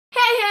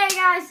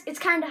guys, it's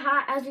kind of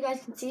hot, as you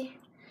guys can see.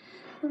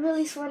 We're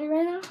really sweaty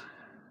right now.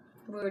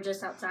 We were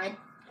just outside.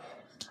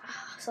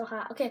 So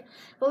hot. Okay,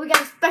 but we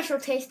got a special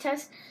taste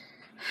test.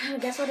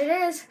 Guess what it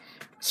is?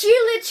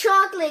 Chili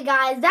chocolate,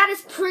 guys. That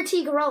is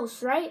pretty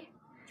gross, right?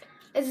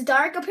 It's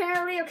dark,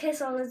 apparently. Okay,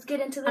 so let's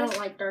get into this. I don't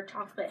like dark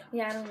chocolate.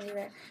 Yeah, I don't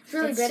either. It's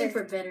really bitter.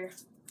 Super bitter.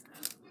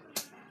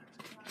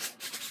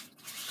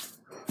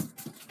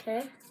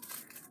 Okay,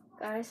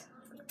 guys,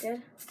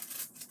 good.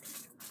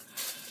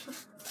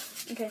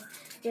 Okay,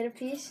 get a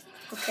piece.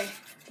 Okay,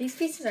 these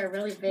pieces are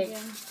really big. Yeah.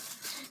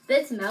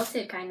 It's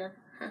melted, kind of.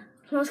 Huh.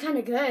 Smells kind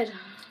of good.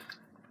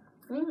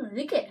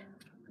 Lick it.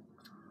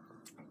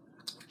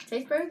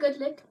 Tastes very good,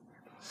 lick.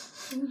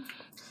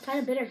 Kind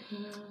of bitter.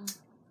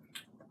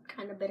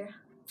 Kind of bitter.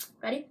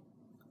 Ready?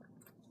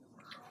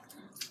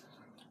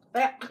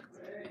 Yeah.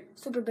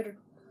 Super bitter.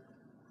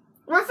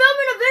 We're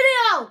filming a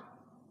video!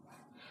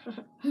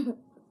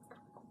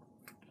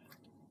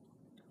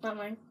 Not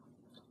mine.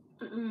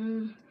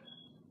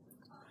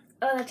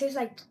 Oh, that tastes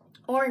like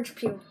orange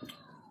peel.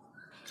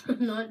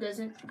 No, it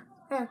doesn't.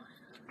 Yeah.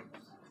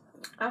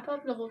 I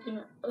popped the whole thing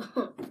up.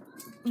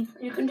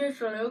 You can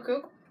taste a little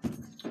coke.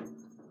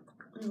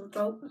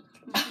 Dope.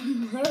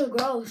 That was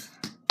gross.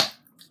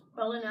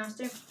 Really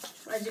nasty,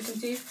 as you can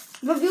see.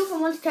 Review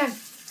from 1 to 10.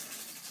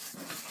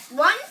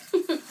 1?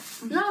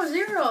 No,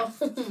 0.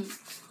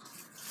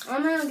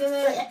 I'm gonna give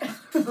it.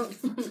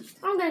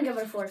 I'm gonna give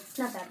it a 4. It's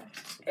not that bad.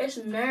 It's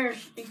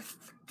nasty.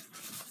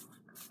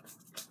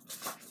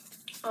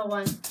 A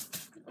 1.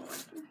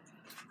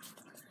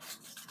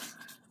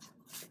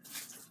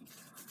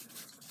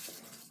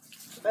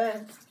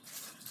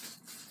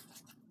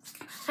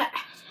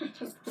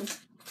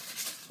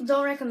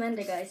 Don't recommend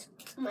it, guys.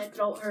 My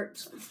throat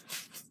hurts.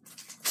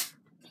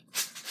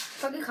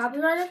 If I get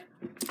copyrighted,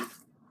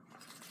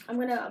 I'm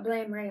gonna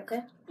blame Ray,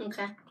 okay?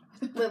 Okay.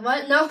 Wait,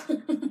 what? No.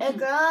 Hey,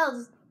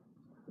 girls.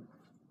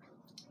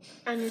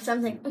 I need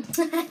something.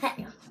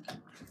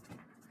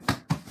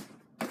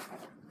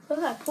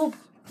 What's that poop?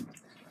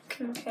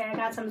 Okay, I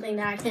got something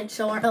that I can't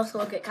show or else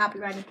we'll get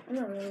copyrighted.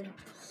 Not really.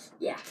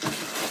 Yeah.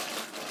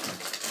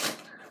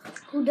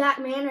 Who that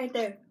man right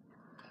there?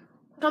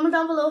 Comment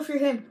down below if you're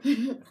him.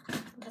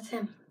 That's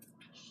him.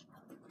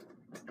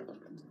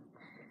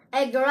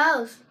 Hey,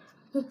 girls.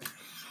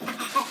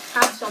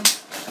 Have some.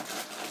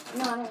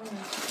 No, I don't want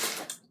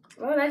it.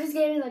 Bro, that just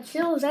gave me the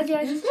chills. That's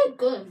This is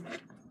good.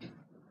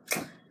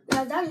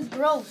 that is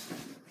gross.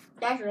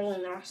 That's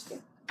really nasty.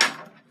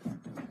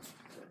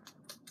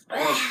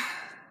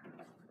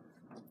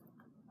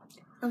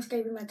 I'm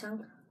scraping my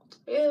tongue.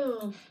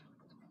 Ew.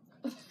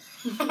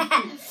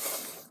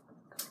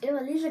 Ew,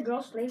 at least a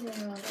gross flavor in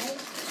it, right?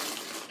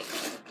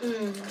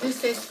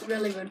 This tastes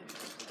really good.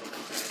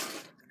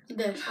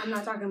 This, I'm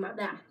not talking about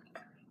that.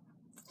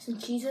 Some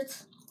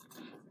Cheez-Its.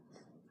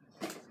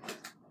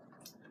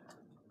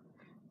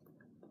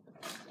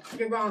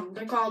 You're wrong.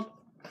 They're called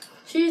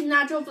cheese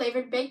natural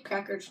flavored baked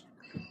crackers.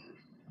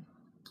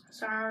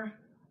 Sorry.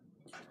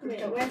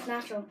 Wait, where's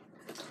natural?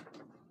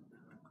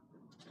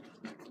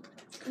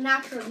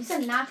 Natural. You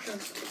said natural.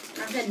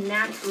 I said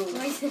natural.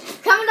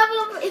 Comment down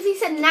below if he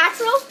said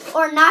natural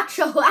or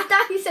nacho. I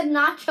thought he said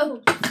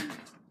nacho.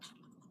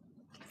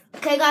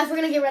 Okay, guys, we're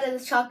gonna get rid of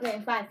this chocolate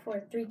in 5, 4,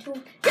 3, 2.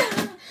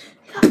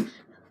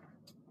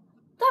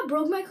 That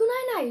broke my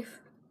kunai knife.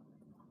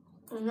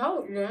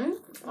 No, it didn't.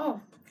 Oh.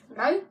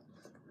 Ready?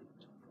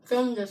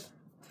 Film this.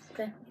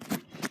 Okay.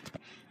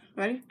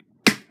 Ready?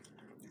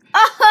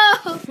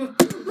 Oh!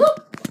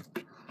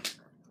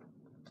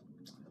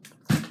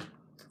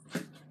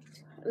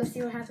 Let's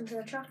see what happened to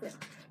the chocolate.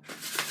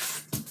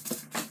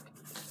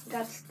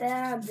 Got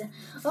stabbed.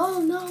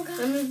 Oh no,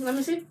 guys. Let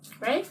me see.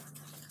 Ready?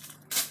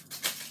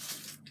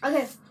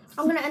 Okay,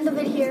 I'm gonna end the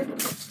video here.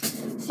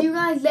 See you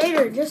guys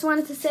later. Just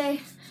wanted to say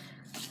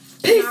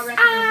peace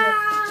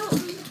out.